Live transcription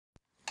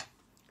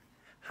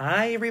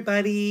Hi,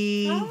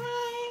 everybody.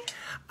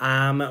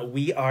 Hi.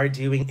 We are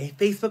doing a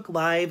Facebook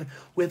Live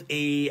with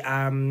a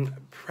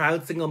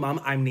proud single mom.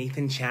 I'm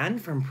Nathan Chan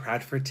from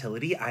Proud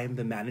Fertility. I am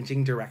the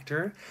managing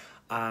director,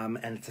 and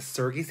it's a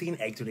surrogacy and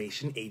egg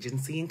donation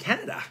agency in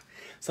Canada.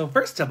 So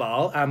first of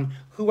all,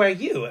 who are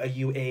you? Are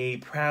you a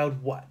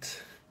proud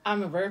what?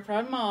 I'm a very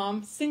proud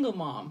mom, single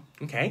mom.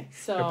 Okay.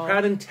 So a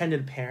proud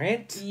intended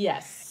parent.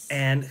 Yes.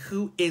 And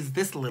who is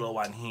this little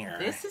one here?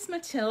 This is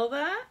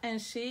Matilda,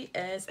 and she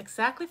is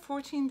exactly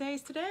 14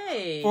 days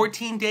today.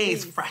 14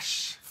 days,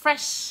 fresh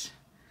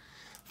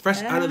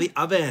out of the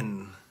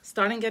oven.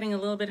 Starting getting a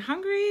little bit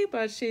hungry,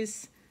 but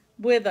she's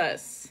with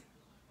us.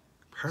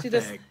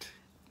 Perfect. She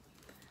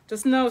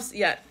just knows,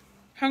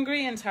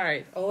 hungry and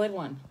tired, all at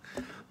once.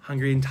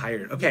 Hungry and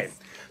tired. Okay,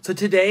 so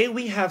today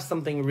we have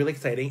something really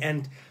exciting,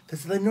 and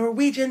this is the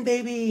Norwegian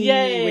baby,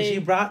 Yay! Which you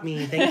brought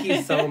me. Thank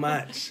you so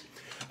much.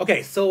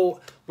 Okay,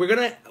 so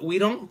we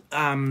don't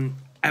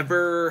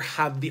ever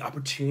have the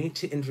opportunity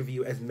to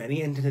interview as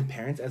many intended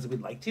parents as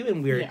we'd like to,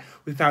 and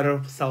we found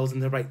ourselves in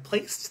the right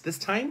place this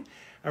time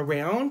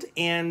around,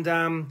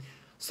 and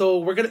so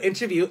we're gonna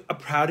interview a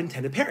proud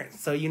intended parent,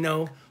 so you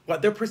know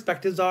what their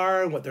perspectives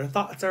are, what their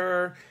thoughts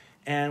are,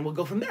 and we'll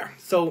go from there.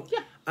 So,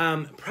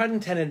 proud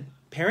intended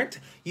parent,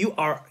 you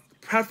are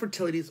Proud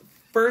Fertility's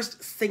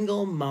first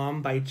single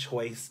mom by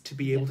choice to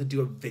be able to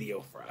do a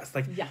video for us.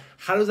 Like,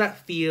 how does that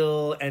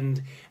feel?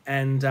 And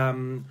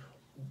tell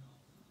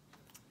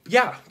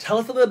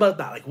us a little about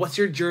that. Like, what's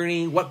your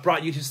journey? What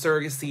brought you to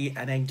surrogacy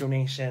and egg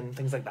donation?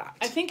 Things like that.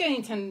 I think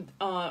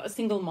a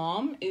single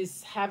mom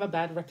have a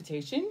bad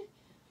reputation.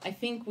 I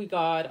think we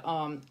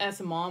got, as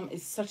a mom,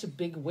 is such a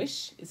big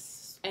wish.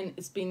 And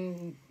it's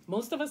been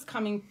most of us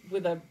coming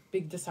with a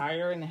big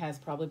desire, and it has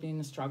probably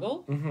been a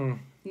struggle. Mm-hmm.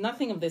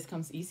 Nothing of this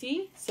comes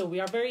easy, so we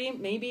are very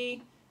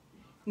maybe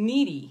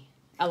needy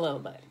a little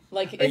bit.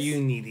 Like, are you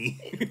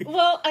needy?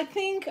 Well, I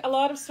think a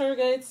lot of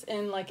surrogates,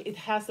 and like it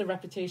has the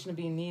reputation of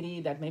being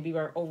needy, that maybe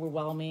we're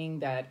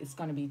overwhelming, that it's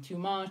going to be too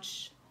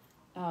much,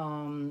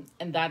 and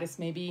that is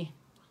maybe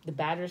the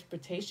bad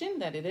reputation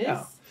that it is.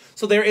 Yeah.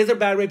 So there is a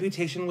bad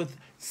reputation with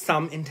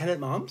some intended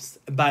moms,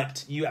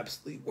 but you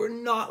absolutely were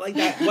not like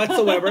that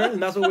whatsoever, and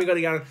that's what we're going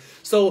to get.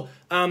 So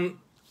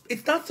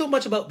it's not so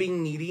much about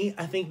being needy,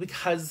 I think,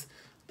 because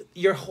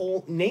your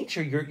whole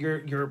nature,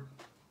 your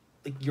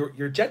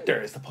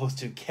gender is supposed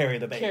to carry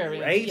the baby,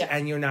 right? Yes.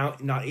 And you're now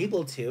not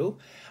able to.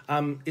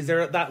 Is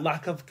there that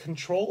lack of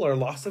control or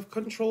loss of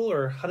control,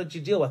 or how did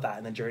you deal with that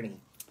in the journey?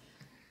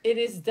 It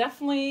is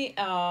definitely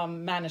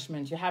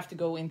management. You have to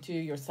go into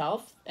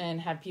yourself and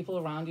have people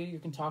around you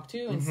can talk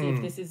to and see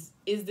if this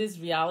is this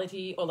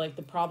reality, or like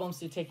the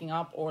problems you're taking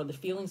up or the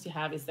feelings you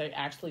have, is they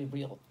actually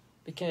real?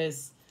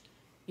 Because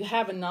you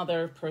have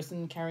another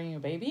person carrying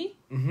your baby.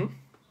 Mm-hmm.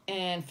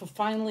 And for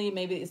finally,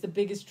 maybe it's the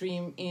biggest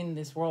dream in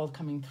this world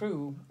coming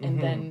through. And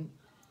then,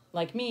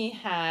 like me,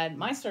 had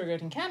my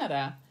surrogate in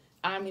Canada.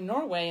 I'm in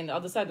Norway, on the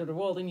other side of the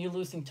world, and you're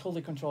losing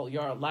totally control.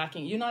 You're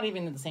lacking. You're not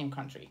even in the same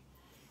country.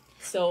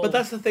 So, but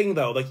that's the thing,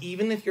 though. Like,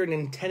 even if you're an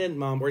intended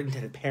mom or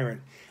intended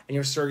parent, and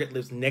your surrogate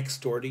lives next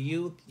door to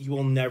you, you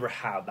will never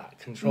have that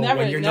control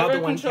when you're not the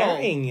one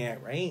carrying it,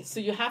 right?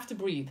 So you have to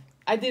breathe.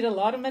 I did a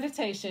lot of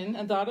meditation,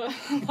 a lot of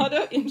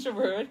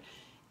introvert,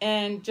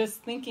 and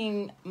just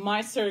thinking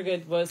my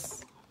surrogate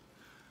was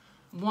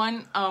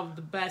one of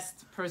the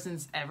best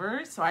persons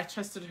ever. So I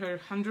trusted her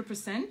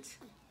 100%.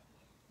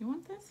 You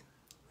want this?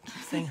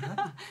 She's saying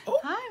hi. Oh,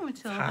 hi,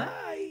 Matilda.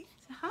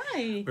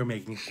 Hi. We're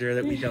making sure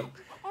that we don't.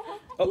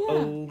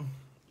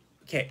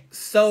 Okay,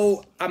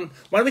 so why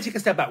don't we take a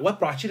step back? What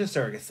brought you to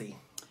surrogacy?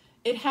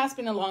 It has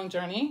been a long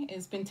journey.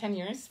 It's been 10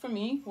 years for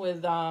me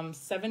with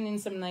 7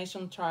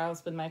 insemination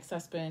trials with my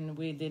ex-husband.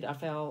 We did a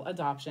failed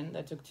adoption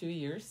that took 2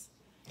 years.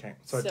 Okay,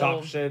 so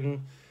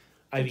adoption,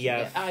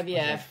 IVF.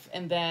 IVF,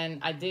 and then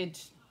I did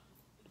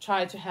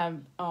try to have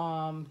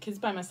kids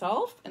by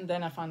myself, and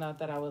then I found out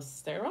that I was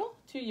sterile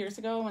 2 years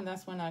ago, and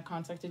that's when I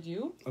contacted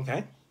you.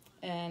 Okay.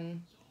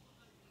 And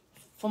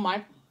for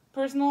my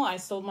personal, I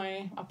sold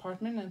my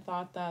apartment and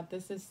thought that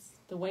this is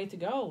the way to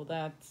go.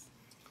 That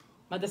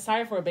my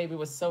desire for a baby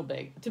was so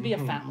big, to be a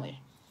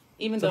family.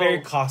 It's a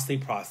very costly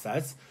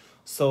process.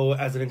 So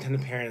as an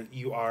intended parent,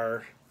 you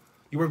were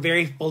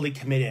very fully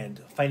committed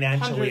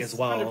financially as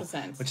well,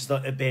 100%. Which is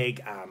a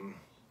big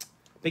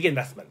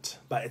investment,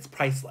 but it's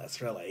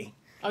priceless, really.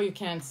 Oh, you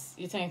can't.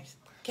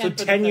 So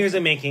 10 years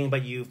in making,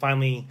 but you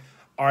finally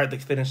are at the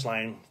finish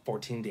line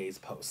 14 days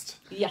post.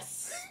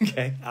 Yes.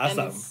 Okay,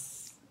 awesome.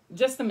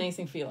 Just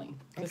amazing feeling.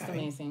 Just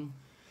amazing.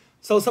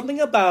 So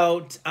something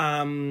about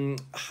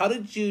how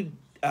did you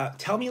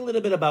tell me a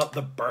little bit about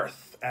the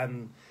birth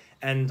and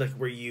like,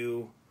 were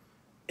you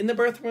in the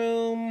birth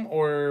room,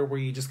 or were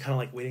you just kind of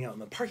like waiting out in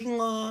the parking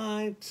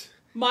lot?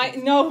 My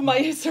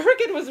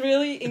surrogate was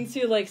really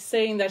into like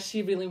saying that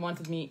she really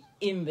wanted me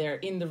in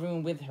the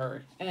room with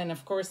her, and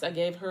of course I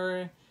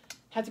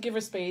had to give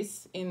her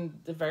space in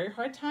the very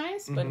hard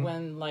times. But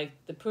when like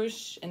the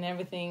push and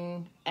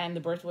everything and the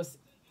birth was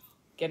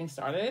getting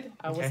started,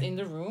 I was in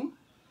the room,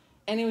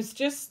 and it was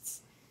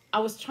just I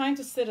was trying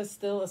to sit as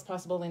still as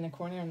possible in a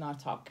corner and not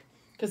talk.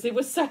 Because it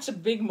was such a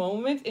big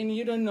moment, and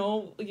you don't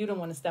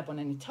want to step on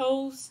any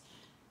toes,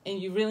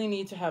 and you really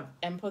need to have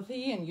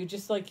empathy, and you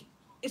just like,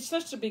 it's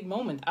such a big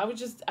moment. I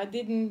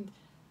didn't,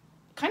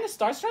 kind of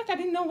starstruck, I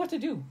didn't know what to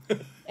do.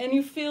 And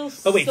you feel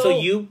Oh, wait, so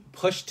you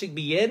pushed to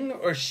be in,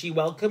 or she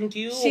welcomed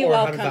you? She or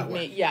welcomed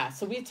me, yeah.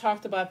 So we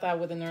talked about that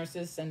with the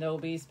nurses and the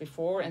OBs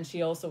before, and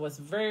she also was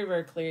very,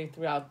 very clear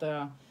throughout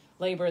the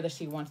labor that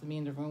she wanted me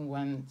in the room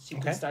when she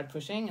could start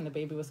pushing and the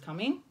baby was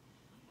coming.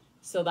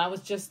 So that was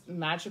just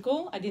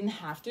magical. I didn't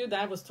have to.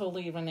 That was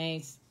totally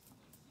Renee's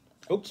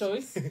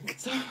choice.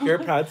 So, you're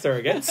a proud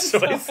surrogate's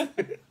choice.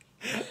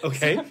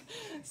 Okay.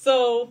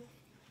 So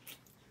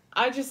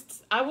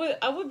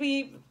I would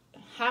be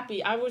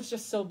happy. I was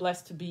just so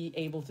blessed to be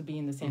able to be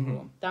in the same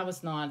room. That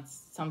was not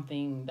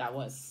something that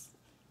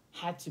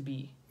had to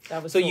be.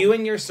 That was so you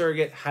and your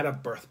surrogate had a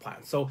birth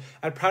plan. So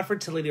at Proud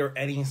Fertility, or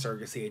any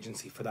surrogacy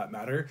agency for that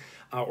matter,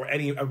 or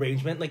any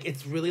arrangement, like,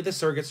 it's really the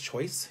surrogate's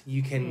choice.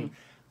 You can...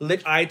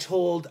 I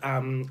told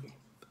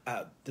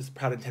this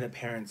proud intended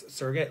parent's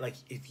surrogate, like,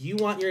 if you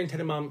want your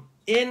intended mom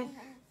in,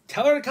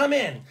 tell her to come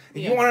in.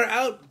 If you want her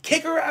out,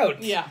 kick her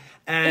out. Yeah.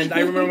 And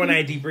I remember when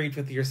I debriefed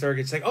with your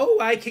surrogate, she's like, oh,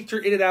 I kicked her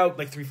in and out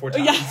like 3-4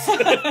 times.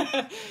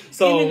 Yeah.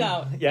 So, in and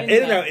out. Yeah,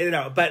 in and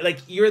out. But, like,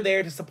 you're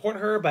there to support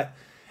her, but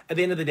at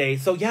the end of the day.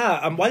 So,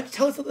 yeah, why don't you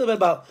tell us a little bit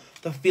about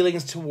the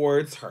feelings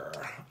towards her?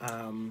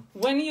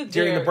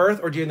 During the birth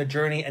or during the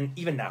journey, and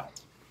even now?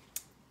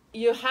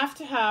 You have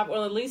to have,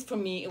 or at least for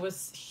me, it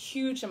was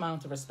huge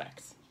amount of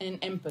respect and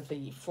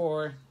empathy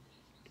for,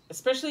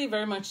 especially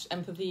very much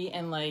empathy.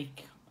 And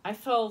like, I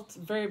felt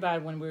very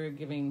bad when we were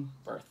giving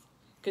birth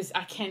because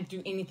I can't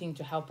do anything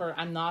to help her.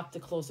 I'm not the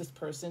closest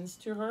persons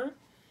to her.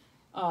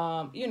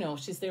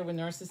 She's there with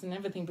nurses and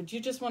everything, but you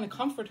just want to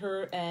comfort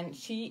her. And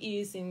she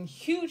is in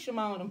huge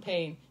amount of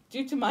pain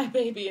due to my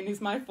baby, and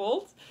it's my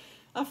fault.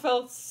 I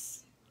felt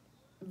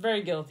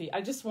very guilty.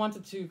 I just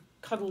wanted to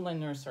cuddle and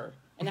nurse her,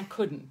 and I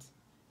couldn't.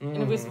 And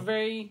it was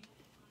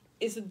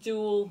it's a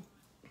dual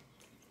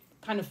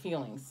kind of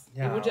feelings.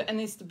 Yeah.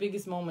 And it's the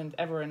biggest moment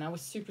ever. And I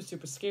was super,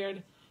 super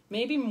scared.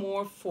 Maybe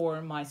more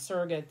for my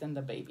surrogate than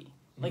the baby.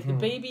 Like the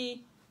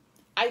baby,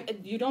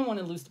 you don't want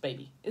to lose the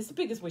baby. It's the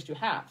biggest wish you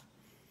have.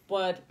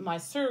 But my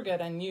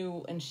surrogate, I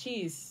knew, and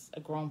she's a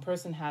grown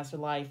person, has her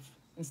life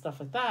and stuff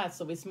like that.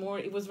 So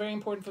it was very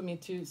important for me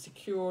to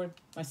secure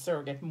my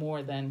surrogate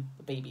more than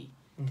the baby.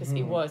 Because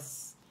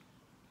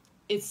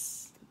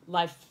it's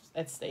life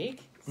at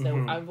stake.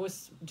 So I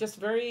was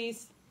just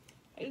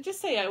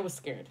I was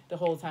scared the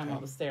whole time I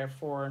was there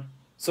for.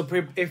 So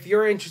if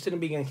you're interested in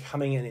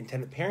becoming an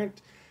intended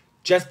parent,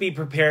 just be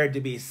prepared to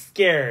be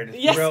scared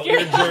throughout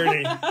your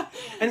journey.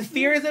 And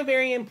fear is a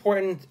very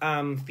important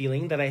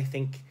feeling that I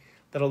think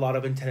that a lot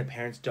of intended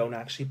parents don't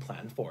actually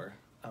plan for.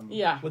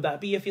 Would that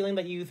be a feeling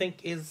that you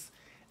think is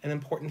an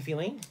important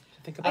feeling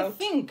to think about? I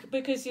think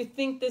because you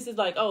think this is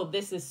like, oh,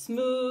 this is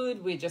smooth.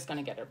 We're just going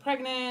to get her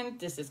pregnant.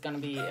 This is going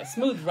to be a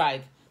smooth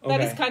ride. That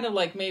is kind of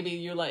like, maybe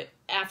you're like,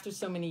 after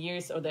so many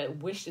years, or that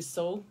wish is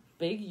so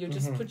big, you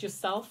just put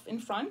yourself in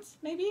front,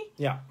 maybe.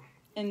 Yeah.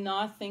 And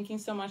not thinking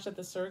so much at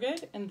the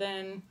surrogate. And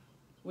then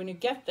when you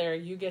get there,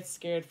 you get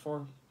scared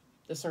for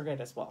the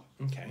surrogate as well.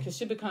 Okay. Because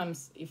she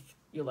becomes, if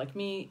you're like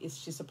me,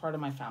 she's a part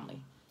of my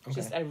family.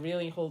 Okay. I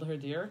really hold her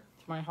dear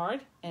to my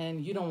heart,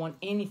 and you don't want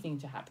anything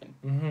to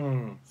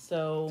happen.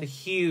 So it's a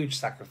huge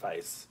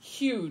sacrifice.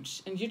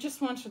 Huge. And you just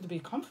want her to be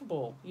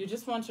comfortable. You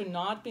just want her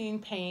not be in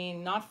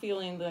pain, not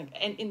feeling like,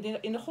 and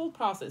in the whole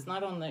process,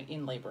 not only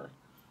in labor.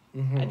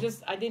 I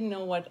didn't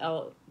know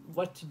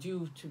what to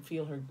do to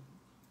feel her,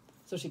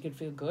 so she could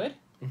feel good.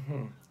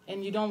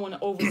 And you don't want to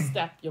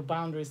overstep your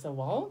boundaries at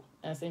all.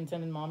 As an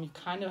intended mom, you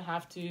kind of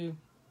have to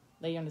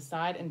lay on the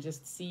side and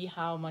just see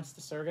how much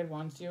the surrogate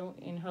wants you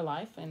in her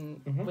life,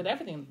 and with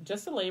everything,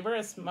 just the labor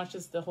as much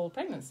as the whole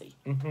pregnancy.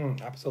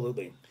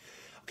 Absolutely.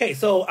 Okay,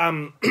 so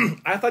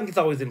I think it's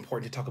always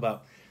important to talk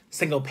about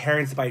single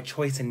parents by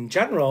choice in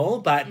general,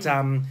 but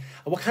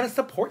what kind of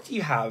support do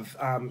you have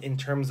in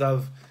terms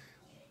of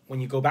when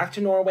you go back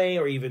to Norway,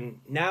 or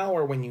even now,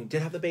 or when you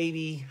did have the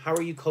baby? How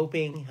are you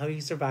coping? How are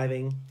you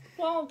surviving?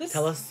 Well,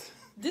 tell us.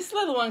 This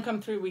little one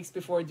came 3 weeks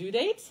before due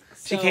date.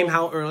 So she came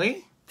how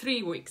early?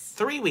 3 weeks.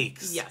 3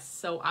 weeks? Yes.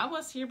 So I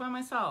was here by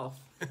myself,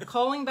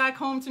 calling back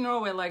home to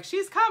Norway like,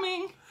 she's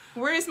coming.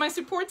 Where is my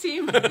support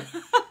team? But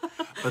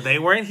they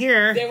weren't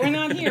here. They were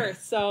not here.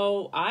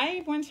 So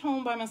I went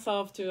home by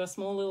myself to a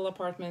small little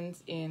apartment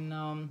in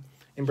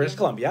British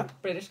Columbia.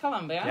 British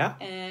Columbia.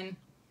 Yeah. And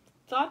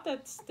thought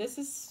that this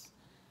is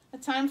a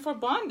time for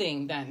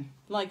bonding then.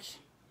 Like,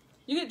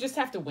 you just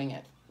have to wing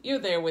it. You're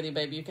there with your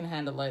baby. You can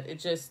handle it.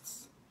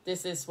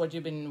 This is what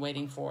you've been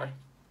waiting for.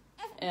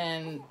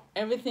 And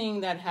everything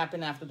that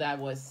happened after that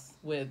was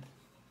with,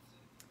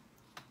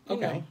 you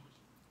know,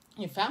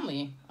 your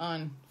family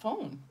on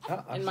phone.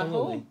 And my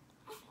home.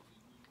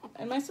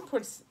 And my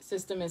support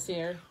system is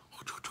here.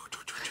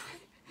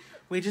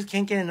 We just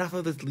can't get enough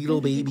of this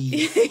little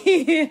baby.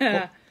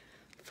 Yeah.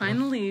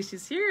 Finally,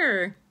 she's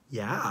here.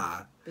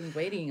 Yeah. Been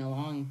waiting a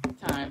long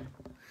time.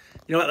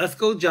 You know what? Let's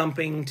go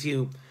jumping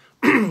to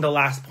the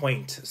last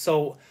point.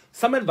 So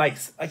some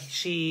advice.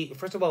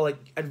 First of all, like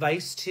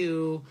advice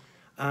to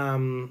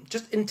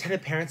just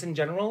intended parents in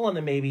general, and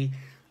then maybe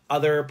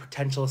other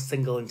potential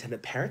single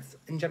intended parents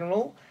in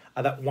general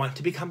that want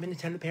to become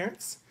intended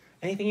parents.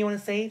 Anything you want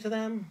to say to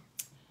them?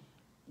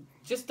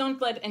 Just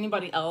don't let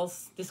anybody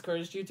else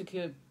discourage you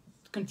to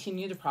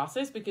continue the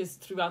process, because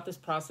throughout this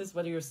process,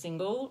 whether you're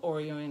single or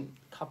you're in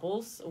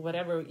couples or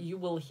whatever, you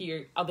will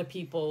hear other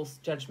people's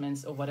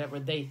judgments or whatever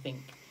they think.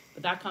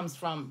 But that comes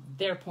from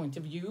their point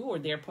of view or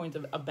their point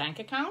of a bank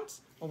account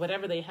or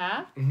whatever they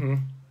have. Mm-hmm.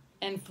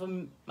 And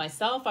for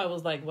myself, I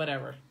was like,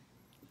 whatever.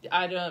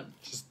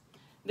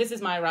 This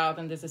is my route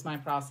and this is my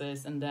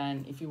process. And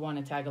then if you want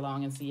to tag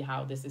along and see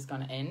how this is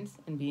going to end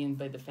and be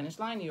by the finish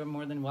line, you're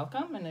more than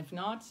welcome. And if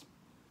not,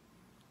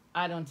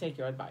 I don't take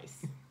your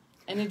advice.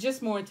 And it's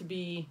just more to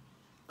be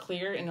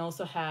clear and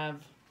also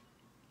have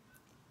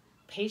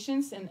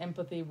patience and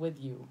empathy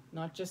with you.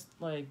 Not just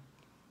like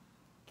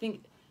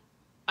think.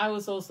 I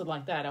was also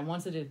like that. I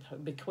wanted it to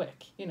be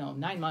quick.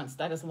 9 months,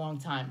 that is a long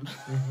time.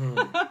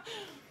 Mm-hmm.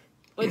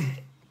 But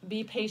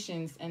be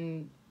patient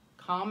and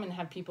calm and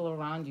have people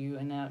around you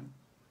and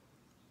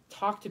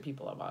talk to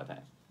people about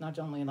that. Not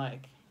only I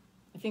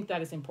think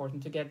that is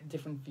important to get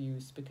different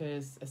views,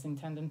 because as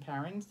intended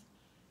parents,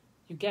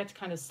 you get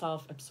kind of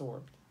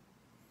self-absorbed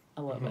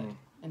a little bit.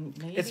 And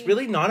maybe it's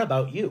really not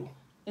about you.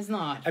 It's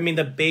not. I mean,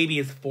 the baby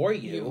is for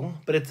you.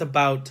 But it's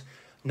about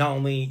not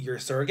only your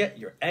surrogate,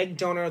 your egg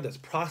donor, this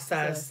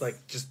process, yes.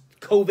 Just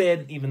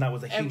COVID, even that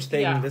was a huge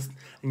thing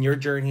in your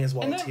journey as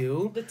well,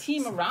 too. The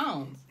team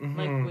around,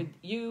 with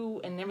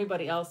you and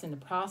everybody else in the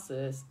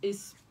process,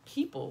 is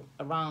people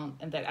around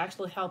and that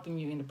actually helping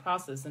you in the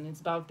process. And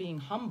it's about being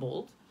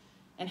humbled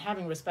and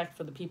having respect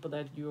for the people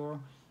that you're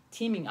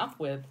teaming up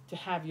with to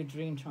have your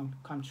dream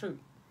come true.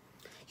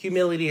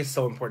 Humility is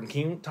so important.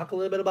 Can you talk a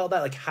little bit about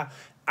that? How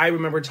I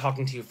remember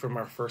talking to you from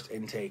our first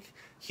intake.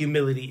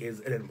 Humility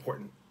is an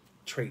important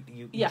trait.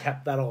 You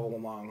kept that all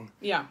along.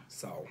 Yeah.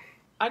 So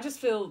I just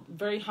feel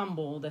very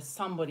humble that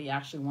somebody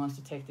actually wants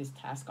to take this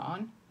task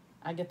on.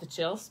 I get the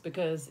chills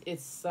because it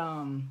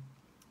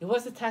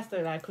was a task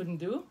that I couldn't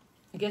do.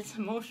 I get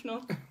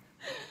emotional.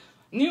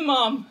 New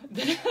mom.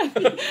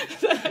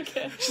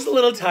 She's a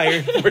little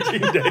tired.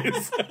 14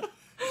 days.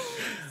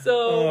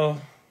 So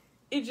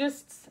it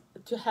just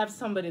to have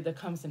somebody that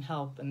comes and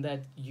help, and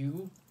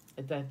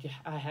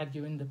I had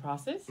you in the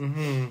process.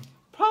 Mm-hmm.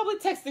 Probably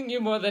texting you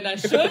more than I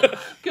should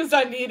because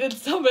I needed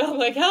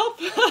somebody help.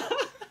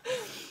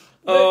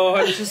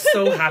 I'm just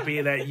so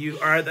happy that you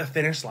are at the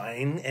finish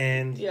line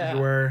and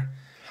you're.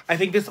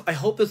 I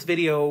hope this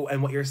video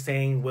and what you're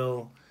saying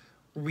will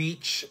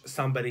reach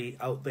somebody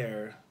out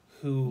there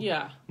who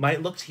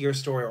might look to your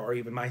story or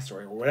even my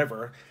story or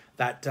whatever.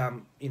 That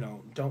don't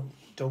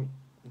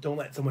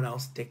let someone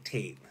else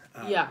dictate.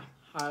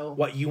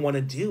 What you want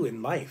to do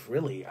in life,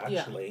 really,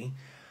 actually.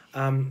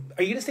 Are you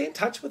going to stay in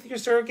touch with your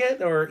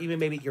surrogate or even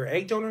maybe your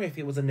egg donor if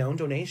it was a known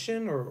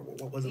donation, or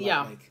what was it like?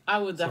 Yeah, I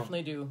would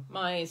definitely do.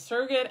 My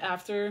surrogate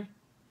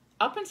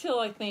up until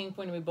I think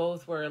when we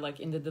both were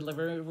in the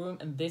delivery room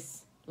and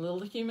this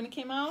little human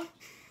came out,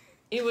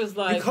 it was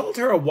like... You called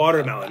her a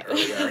watermelon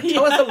earlier.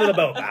 Tell us a little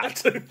about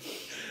that.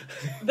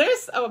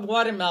 There's a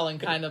watermelon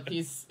kind of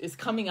piece is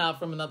coming out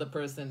from another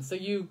person. So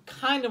you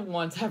kind of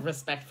want to have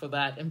respect for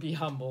that and be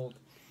humbled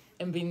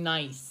and be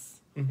nice.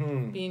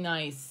 Mm-hmm. Be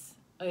nice.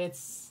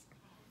 It's,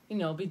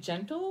 be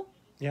gentle.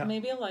 Yeah.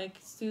 Maybe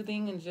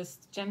soothing and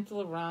just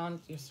gentle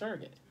around your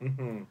surrogate.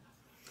 Mm-hmm.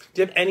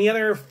 Do you have any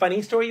other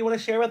funny story you want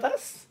to share with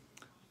us?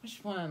 Which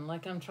one?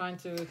 I'm trying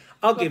to...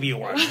 I'll give you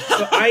one.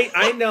 So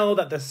I know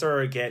that the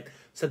surrogate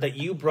said that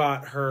you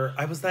brought her...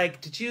 I was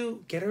like, did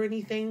you get her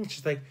anything?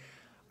 She's like,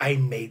 I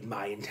made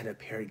my intended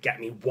parent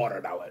get me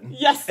watermelon.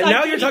 Yes, and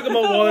now you're talking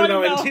about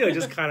watermelon too. It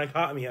just kind of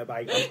caught me off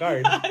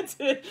guard. I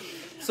did.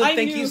 So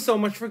thank you so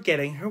much for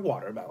getting her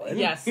watermelon.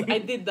 Yes, I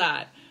did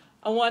that.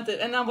 I wanted...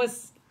 And I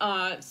was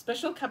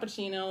special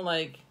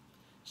cappuccino,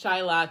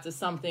 chai latte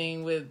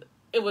something with...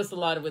 It was a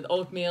lot with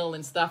oatmeal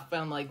and stuff.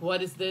 I'm like,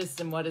 what is this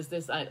and what is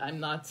this?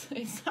 I'm not...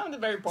 It sounded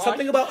very posh.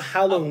 Something about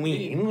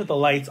Halloween with the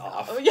lights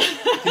off. Oh, yeah.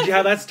 Did you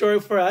have that story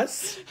for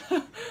us?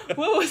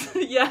 What was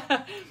it?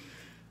 Yeah.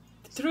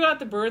 Throughout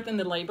the birth and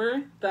the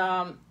labor,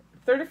 the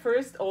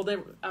 31st, all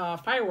the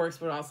fireworks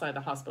were outside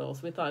the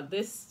hospitals. We thought,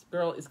 this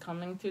girl is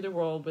coming to the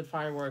world with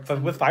fireworks.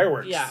 With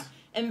fireworks? Yeah.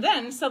 And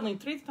then, suddenly,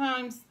 3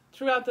 times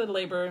throughout the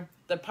labor,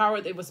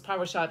 it was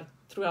power shot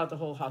throughout the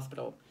whole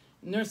hospital.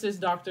 Nurses,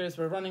 doctors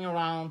were running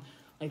around...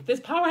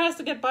 this power has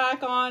to get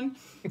back on.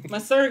 My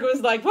surrogate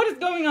was like, what is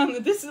going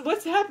on? This is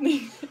what's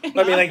happening.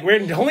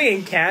 We're only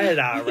in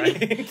Canada,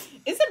 right?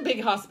 It's a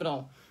big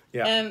hospital.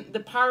 Yeah. And the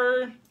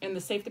power and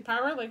the safety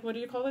power, what do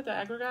you call it? The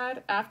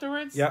aggregate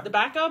afterwards? Yeah. The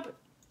backup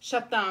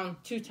shut down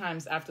 2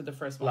 times after the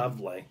first one.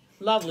 Lovely.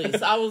 lovely.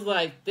 So I was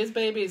like, this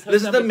baby is.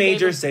 This is the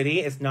major city.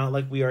 It's not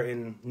like we are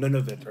in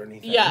Nunavut or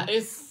anything. Yeah,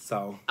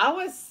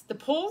 the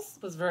pulse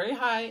was very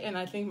high, and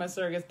I think my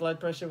surrogate's blood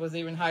pressure was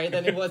even higher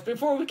than it was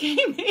before we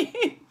came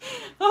in.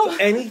 So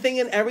anything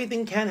and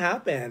everything can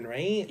happen,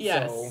 right?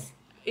 Yes. So.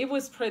 It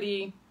was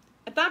pretty,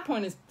 at that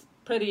point, it's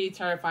pretty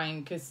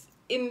terrifying because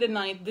in the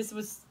night, this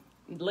was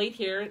late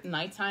here,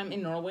 nighttime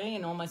in Norway,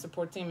 and all my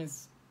support team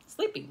is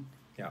sleeping.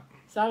 Yeah.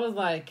 So I was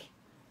like,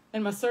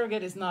 and my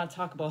surrogate is not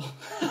talkable.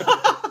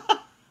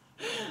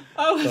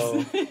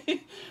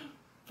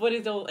 But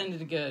it all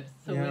ended good.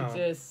 So we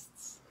just...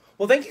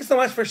 Well, thank you so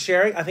much for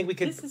sharing. I think we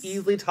could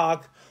easily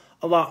talk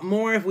a lot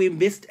more if we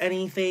missed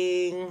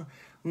anything.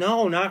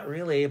 No, not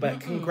really.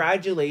 But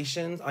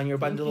congratulations on your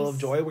bundle of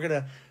joy. We're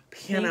going to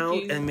pan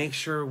out and make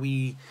sure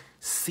we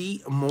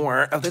see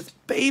more of this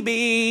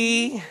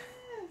baby. Yes.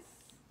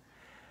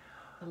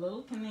 A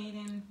little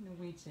Canadian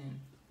Norwegian.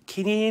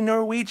 Canadian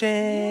Norwegian.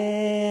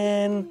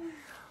 Yay.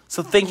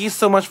 So thank you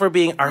so much for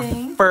being our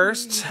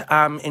first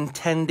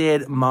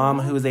intended mom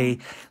who is a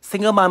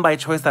single mom by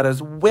choice that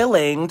is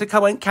willing to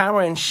come on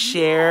camera and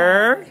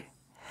share. Yes.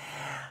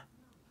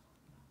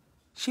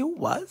 She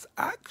was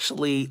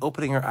actually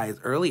opening her eyes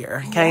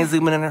earlier. Can I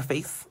zoom in on her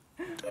face?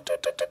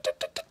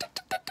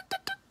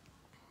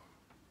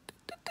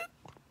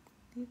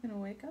 You gonna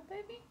wake up,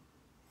 baby?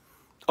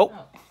 Oh.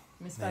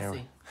 Miss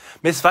Fussy.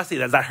 Miss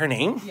Fussy, is that her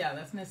name? Yeah,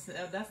 that's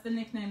the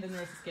nickname the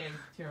nurses gave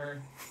to her.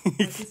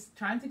 She's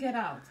trying to get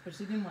out, but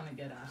she didn't want to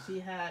get out. She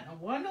had a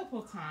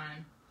wonderful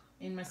time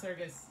in my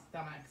surrogate's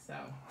stomach, so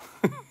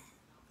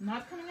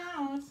not coming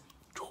out.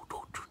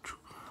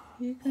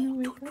 You gonna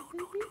wake up,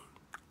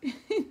 baby?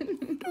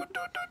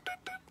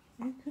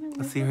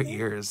 Let's see her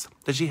ears.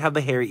 Does she have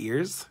the hairy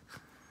ears?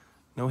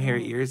 No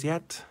hairy ears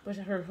yet? But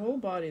her whole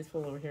body is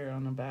full of hair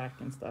on her back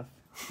and stuff.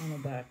 On her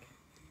back.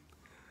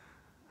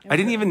 I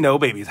didn't even know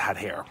babies had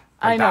hair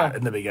like that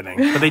in the beginning.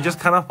 But they just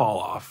kind of fall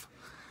off.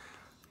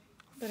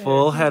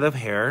 Full head of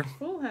hair.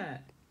 Full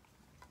head.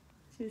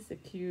 She's a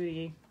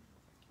cutie.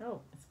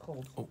 Oh, it's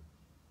cold. Oh.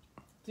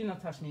 Do not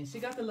touch me. She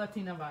got the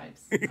Latina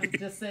vibes. I'm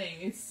just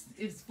saying.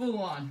 It's full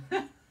on.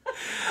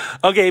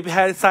 Okay,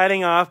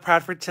 signing off.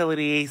 Proud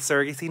Fertility,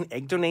 Surrogacy, and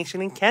Egg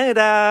Donation in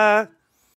Canada.